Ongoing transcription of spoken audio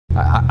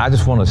I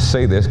just want to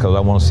say this because I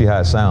want to see how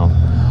it sounds.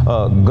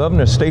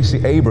 Governor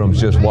Stacey Abrams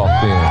just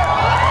walked in.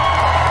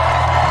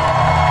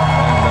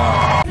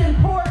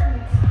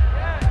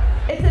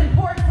 It's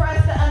important for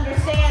us to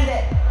understand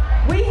that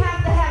we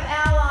have to have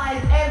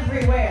allies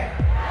everywhere.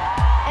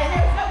 And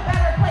there's no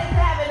better place to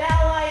have an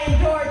ally in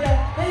Georgia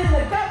than in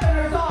the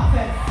governor's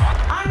office.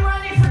 I'm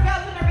running for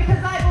governor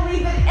because I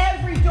believe that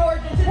every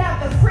Georgian should have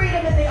the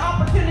freedom and the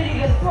opportunity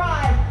to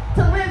thrive,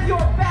 to live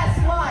your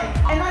best life.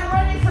 And I'm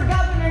running for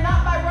governor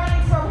not by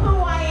running from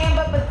who I am,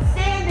 but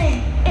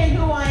standing in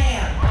who I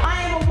am.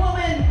 I am a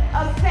woman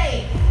of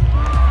faith.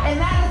 And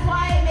that is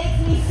why it makes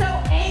me so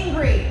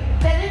angry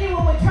that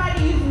anyone would try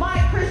to use my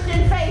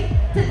Christian faith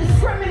to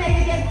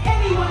discriminate against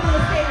anyone in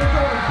the state of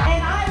Georgia.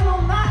 And I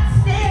will not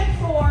stand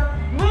for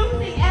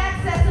losing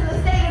access in the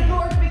state of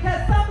Georgia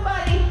because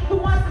somebody who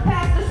wants to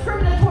pass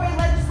discriminatory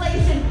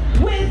legislation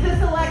wins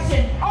this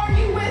election. Are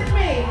you with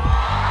me?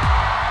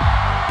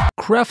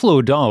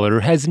 Creflo Dollar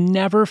has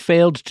never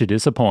failed to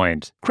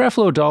disappoint.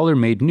 Creflo Dollar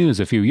made news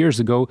a few years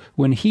ago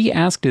when he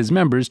asked his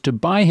members to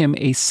buy him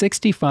a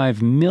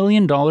 $65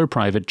 million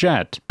private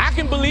jet. I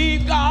can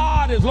believe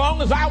God as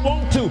long as I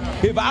want to.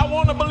 If I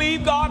want to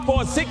believe God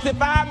for a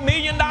 $65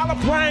 million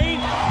plane,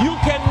 you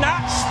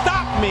cannot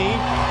stop me.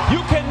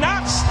 You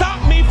cannot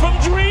stop me from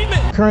dreaming.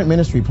 Current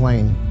ministry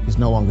plane is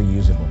no longer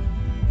usable.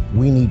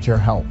 We need your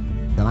help.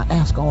 And I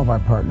ask all of our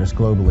partners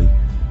globally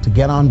to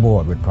get on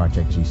board with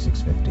Project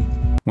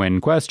G650.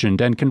 When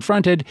questioned and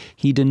confronted,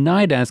 he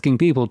denied asking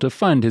people to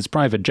fund his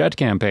private jet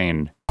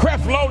campaign.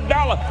 Creflo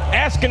Dollar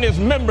asking his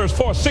members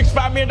for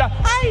 $65 million.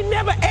 I ain't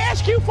never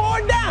asked you for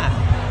a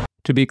dime.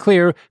 To be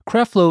clear,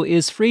 Creflo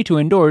is free to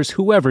endorse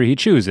whoever he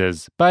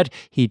chooses, but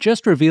he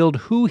just revealed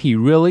who he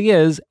really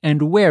is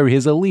and where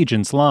his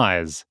allegiance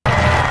lies.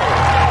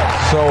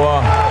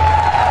 So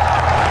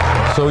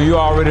you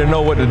already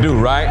know what to do,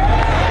 right?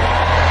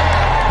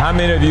 How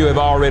many of you have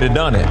already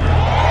done it?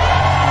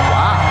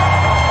 Wow.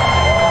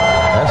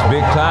 That's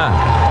big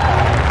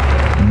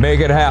time.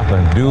 Make it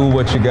happen. Do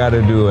what you got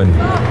to do,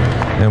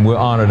 and we're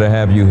honored to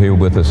have you here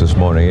with us this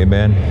morning.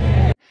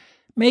 Amen.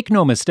 Make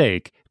no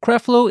mistake,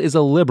 Creflo is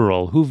a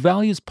liberal who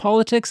values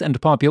politics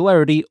and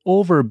popularity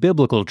over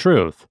biblical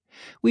truth.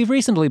 We've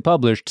recently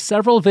published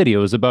several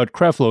videos about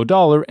Creflo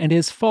Dollar and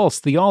his false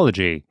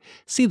theology.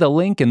 See the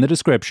link in the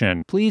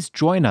description. Please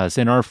join us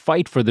in our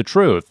fight for the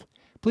truth.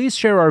 Please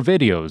share our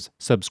videos,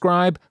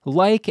 subscribe,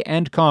 like,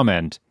 and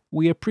comment.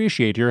 We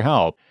appreciate your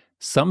help.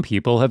 Some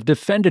people have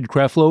defended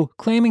Creflo,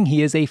 claiming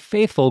he is a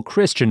faithful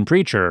Christian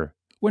preacher.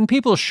 When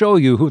people show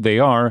you who they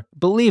are,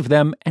 believe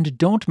them and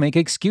don't make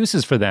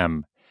excuses for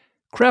them.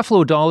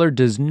 Creflo Dollar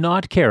does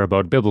not care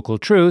about biblical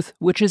truth,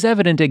 which is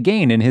evident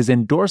again in his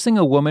endorsing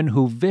a woman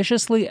who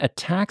viciously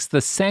attacks the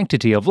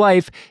sanctity of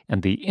life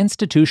and the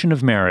institution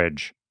of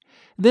marriage.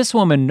 This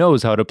woman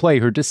knows how to play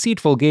her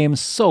deceitful game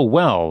so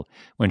well.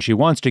 When she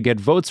wants to get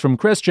votes from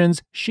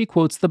Christians, she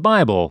quotes the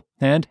Bible,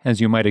 and,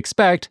 as you might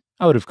expect,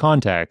 out of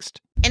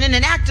context. And in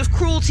an act of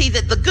cruelty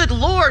that the good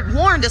Lord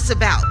warned us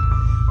about.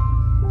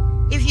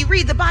 If you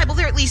read the Bible,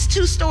 there are at least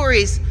 2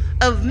 stories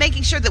of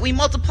making sure that we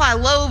multiply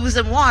loaves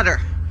and water,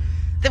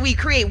 that we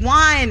create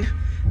wine.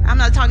 I'm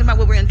not talking about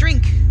what we're going to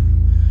drink.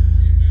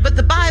 But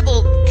the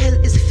Bible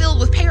is filled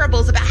with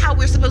parables about how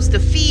we're supposed to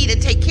feed and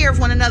take care of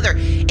one another.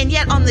 And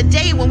yet on the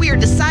day when we are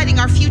deciding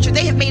our future,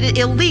 they have made it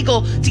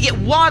illegal to get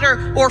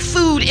water or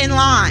food in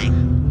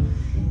line.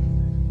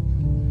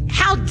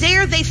 How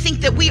dare they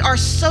think that we are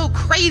so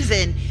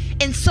craven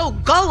and so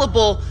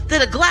gullible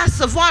that a glass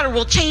of water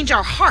will change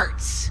our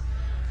hearts?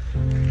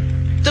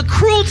 The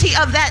cruelty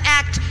of that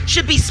act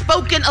should be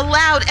spoken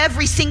aloud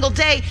every single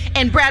day.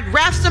 And Brad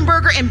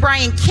Raffensperger and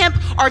Brian Kemp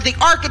are the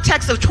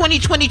architects of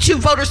 2022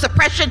 voter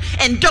suppression,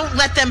 and don't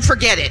let them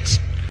forget it.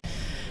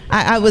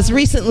 I was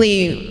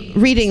recently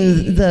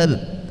reading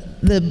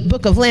the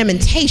book of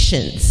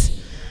Lamentations.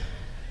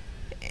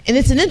 And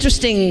it's an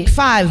interesting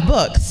 5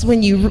 books.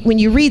 When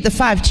you read the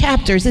 5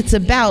 chapters, it's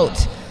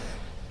about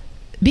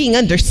being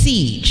under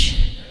siege.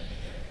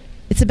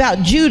 It's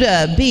about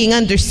Judah being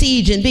under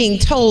siege and being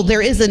told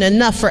there isn't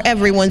enough for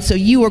everyone, so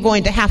you are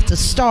going to have to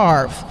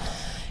starve.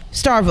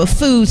 Starve of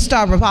food,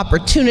 starve of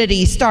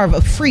opportunity, starve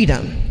of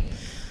freedom.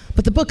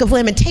 But the book of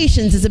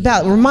Lamentations is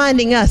about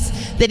reminding us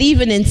that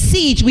even in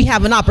siege, we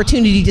have an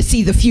opportunity to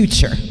see the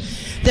future.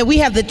 That we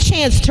have the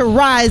chance to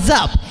rise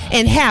up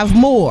and have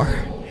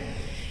more.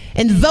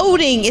 And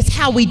voting is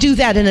how we do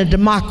that in a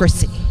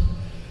democracy.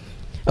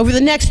 Over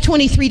the next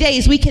 23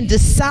 days, we can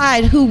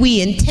decide who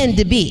we intend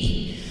to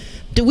be.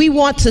 Do we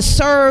want to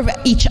serve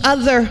each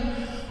other,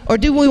 or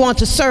do we want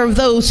to serve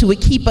those who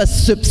would keep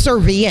us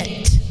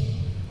subservient?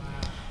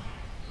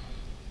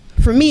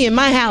 For me in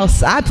my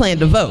house, I plan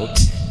to vote.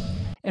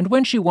 And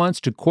when she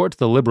wants to court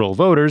the liberal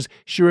voters,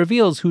 she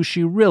reveals who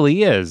she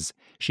really is.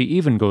 She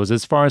even goes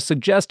as far as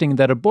suggesting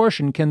that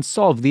abortion can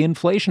solve the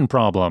inflation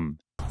problem.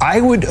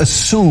 I would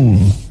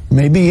assume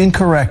maybe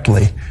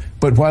incorrectly,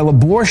 but while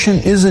abortion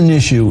is an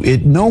issue,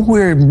 it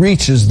nowhere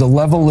reaches the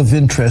level of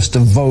interest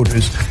of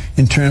voters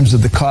in terms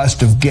of the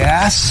cost of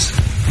gas,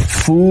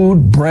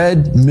 food,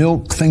 bread,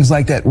 milk, things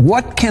like that.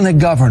 What can a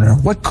governor,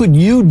 what could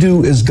you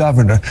do as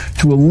governor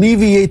to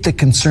alleviate the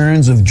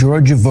concerns of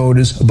Georgia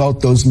voters about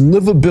those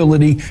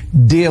livability,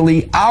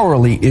 daily,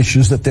 hourly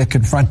issues that they're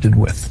confronted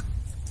with?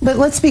 But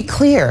let's be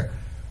clear.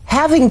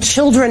 Having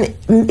children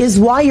is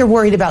why you're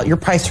worried about your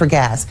price for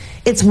gas.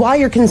 It's why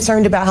you're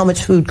concerned about how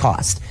much food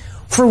costs.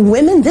 For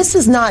women, this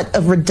is not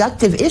a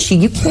reductive issue.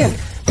 You can't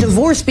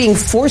divorce being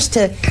forced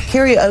to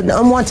carry an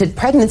unwanted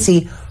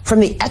pregnancy from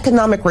the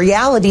economic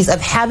realities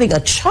of having a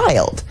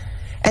child.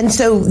 And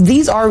so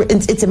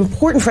it's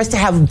important for us to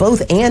have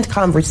both and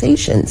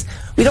conversations.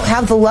 We don't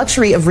have the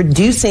luxury of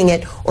reducing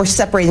it or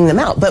separating them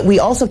out, but we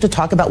also have to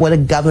talk about what a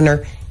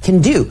governor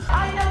can do.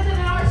 I know that in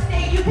our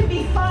state you can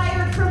be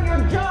fired from your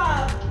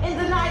job and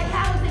denied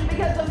housing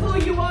because of who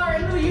you are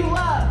and who you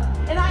love.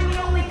 And I'm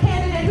the only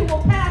candidate who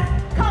will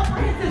pass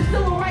comprehensive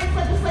civil rights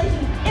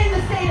legislation in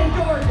the state of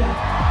Georgia.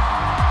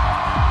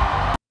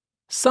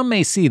 Some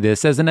may see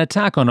this as an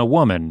attack on a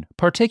woman,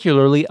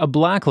 particularly a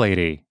black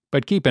lady.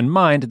 But keep in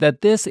mind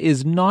that this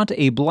is not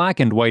a black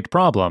and white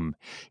problem.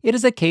 It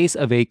is a case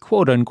of a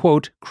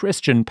quote-unquote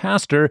Christian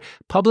pastor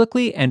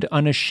publicly and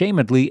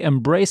unashamedly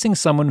embracing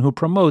someone who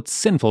promotes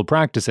sinful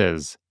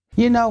practices.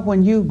 You know,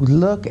 when you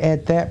look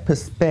at that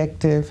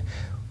perspective,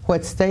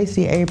 what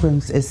Stacey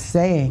Abrams is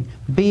saying,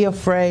 be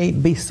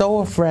afraid, be so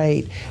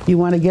afraid, you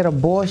want to get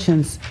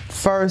abortions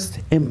first.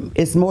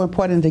 It's more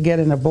important to get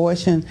an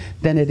abortion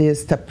than it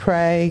is to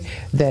pray,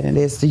 than it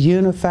is to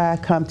unify,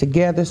 come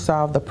together,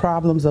 solve the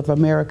problems of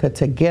America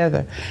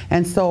together.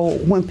 And so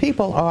when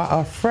people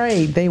are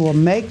afraid, they will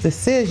make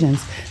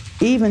decisions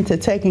even to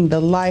taking the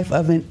life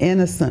of an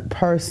innocent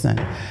person.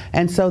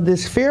 And so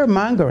this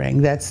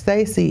fear-mongering that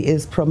Stacey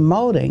is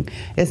promoting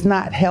is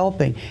not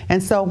helping.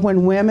 And so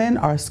when women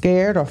are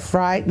scared or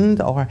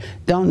frightened or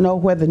don't know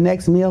where the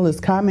next meal is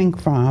coming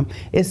from,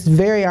 it's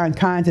very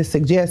unkind to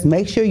suggest,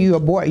 make sure you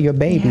abort your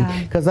baby,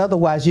 because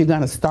otherwise you're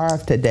gonna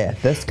starve to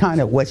death. That's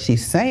kind of what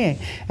she's saying.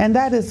 And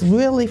that is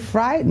really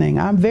frightening.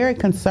 I'm very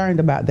concerned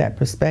about that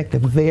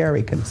perspective,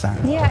 very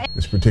concerned. Yeah.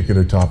 This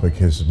particular topic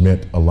has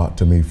meant a lot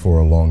to me for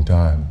a long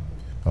time.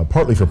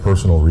 Partly for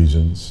personal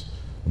reasons.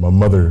 My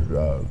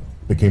mother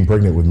became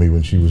pregnant with me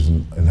when she was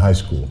in high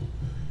school.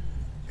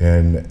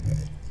 And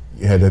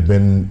had it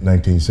been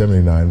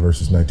 1979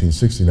 versus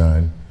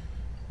 1969,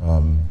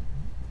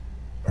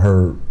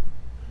 her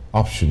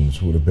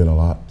options would have been a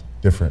lot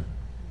different.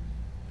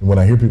 And when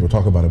I hear people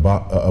talk about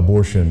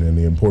abortion and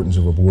the importance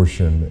of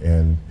abortion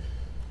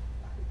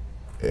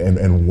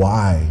and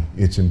why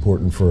it's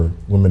important for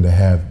women to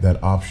have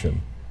that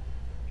option,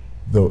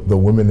 the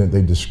women that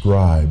they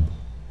describe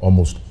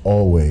almost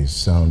always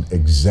sound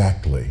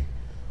exactly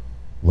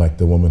like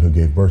the woman who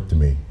gave birth to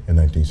me in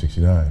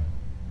 1969.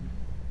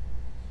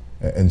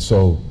 And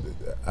so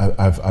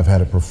I've had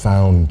a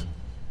profound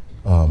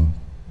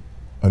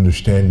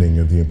understanding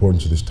of the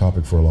importance of this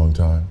topic for a long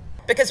time.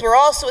 Because we're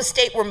also a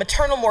state where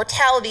maternal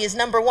mortality is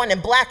 #1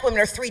 and black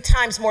women are 3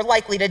 times more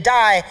likely to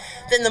die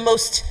than the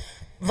most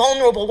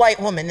vulnerable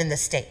white woman in the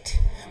state.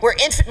 Where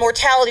infant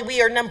mortality,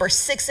 we are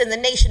 #6 in the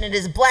nation. It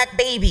is black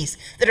babies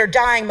that are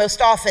dying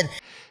most often.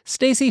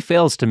 Stacey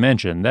fails to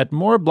mention that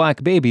more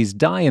black babies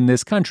die in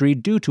this country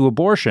due to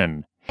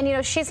abortion. And, you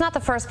know, she's not the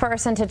first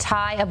person to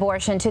tie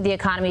abortion to the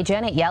economy.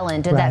 Janet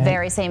Yellen did that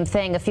very same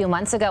thing a few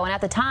months ago. And at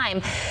the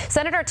time,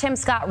 Senator Tim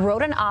Scott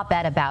wrote an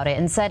op-ed about it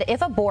and said,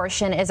 if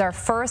abortion is our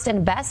first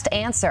and best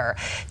answer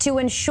to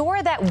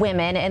ensure that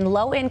women in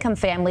low-income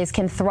families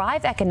can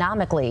thrive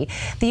economically,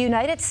 the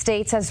United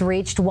States has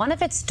reached one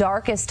of its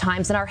darkest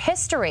times in our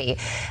history.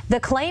 The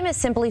claim is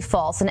simply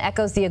false and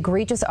echoes the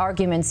egregious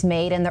arguments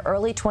made in the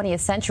early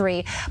 20th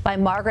century by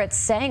Margaret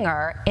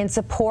Sanger in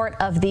support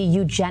of the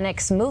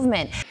eugenics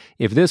movement.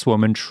 If this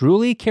woman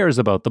truly cares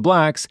about the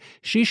blacks,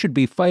 she should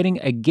be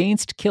fighting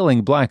against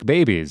killing black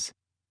babies.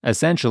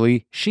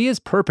 Essentially, she is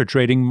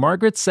perpetrating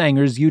Margaret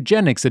Sanger's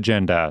eugenics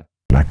agenda.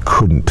 I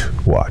couldn't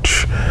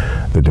watch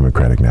the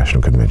Democratic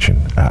National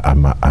Convention.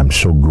 I'm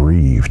so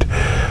grieved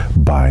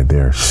by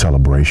their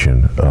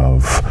celebration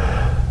of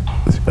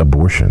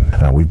abortion.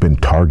 We've been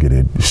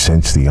targeted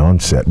since the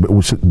onset, but it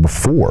was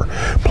before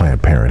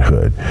Planned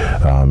Parenthood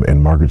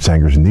and Margaret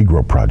Sanger's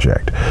Negro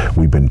Project.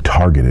 We've been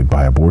targeted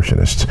by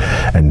abortionists,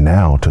 and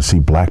now to see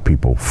black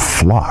people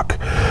flock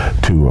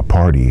to a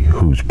party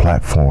whose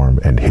platform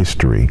and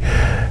history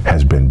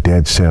has been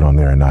dead set on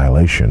their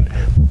annihilation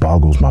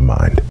boggles my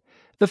mind.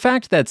 The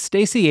fact that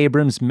Stacey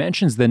Abrams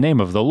mentions the name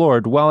of the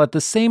Lord while at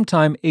the same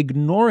time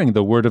ignoring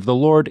the word of the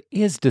Lord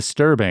is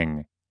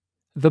disturbing.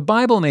 The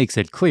Bible makes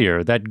it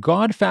clear that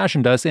God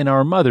fashioned us in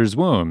our mother's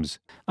wombs.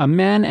 A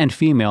man and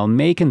female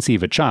may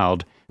conceive a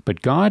child,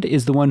 but God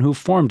is the one who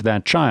formed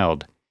that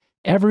child.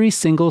 Every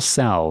single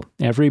cell,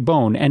 every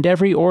bone, and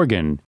every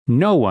organ,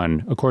 no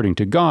one, according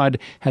to God,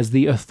 has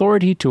the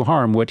authority to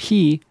harm what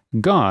He,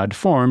 God,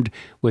 formed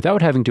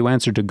without having to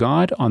answer to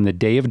God on the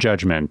day of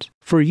judgment.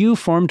 For you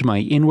formed my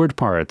inward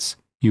parts.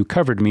 You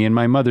covered me in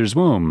my mother's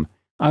womb.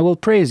 I will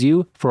praise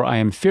you, for I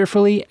am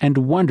fearfully and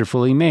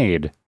wonderfully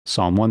made.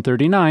 Psalm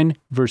 139,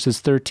 verses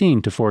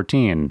 13 to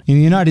 14. In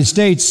the United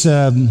States,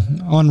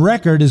 on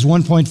record, is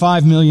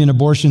 1.5 million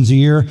abortions a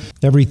year.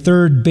 Every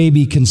third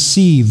baby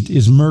conceived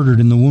is murdered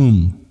in the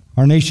womb.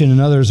 Our nation and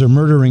others are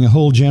murdering a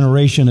whole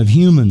generation of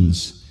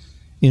humans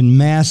in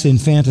mass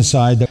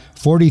infanticide.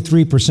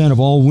 43% of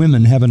all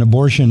women have an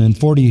abortion, and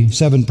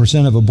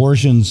 47% of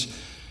abortions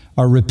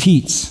are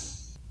repeats.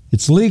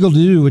 It's legal to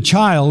do to a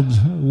child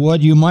what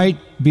you might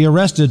be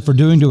arrested for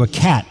doing to a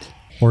cat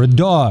or a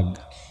dog,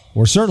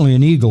 or certainly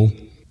an eagle.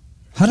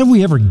 How did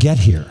we ever get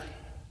here,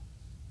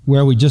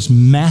 where we just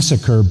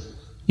massacre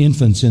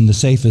infants in the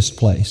safest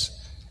place,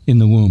 in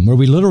the womb, where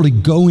we literally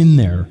go in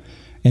there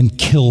and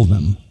kill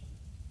them?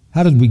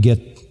 How did we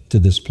get to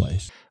this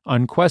place?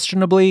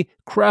 Unquestionably,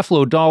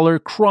 Creflo Dollar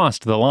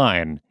crossed the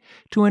line.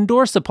 To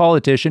endorse a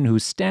politician who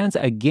stands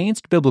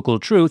against biblical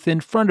truth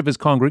in front of his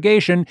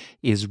congregation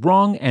is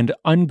wrong and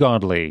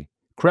ungodly.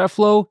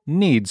 Creflo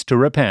needs to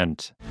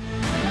repent.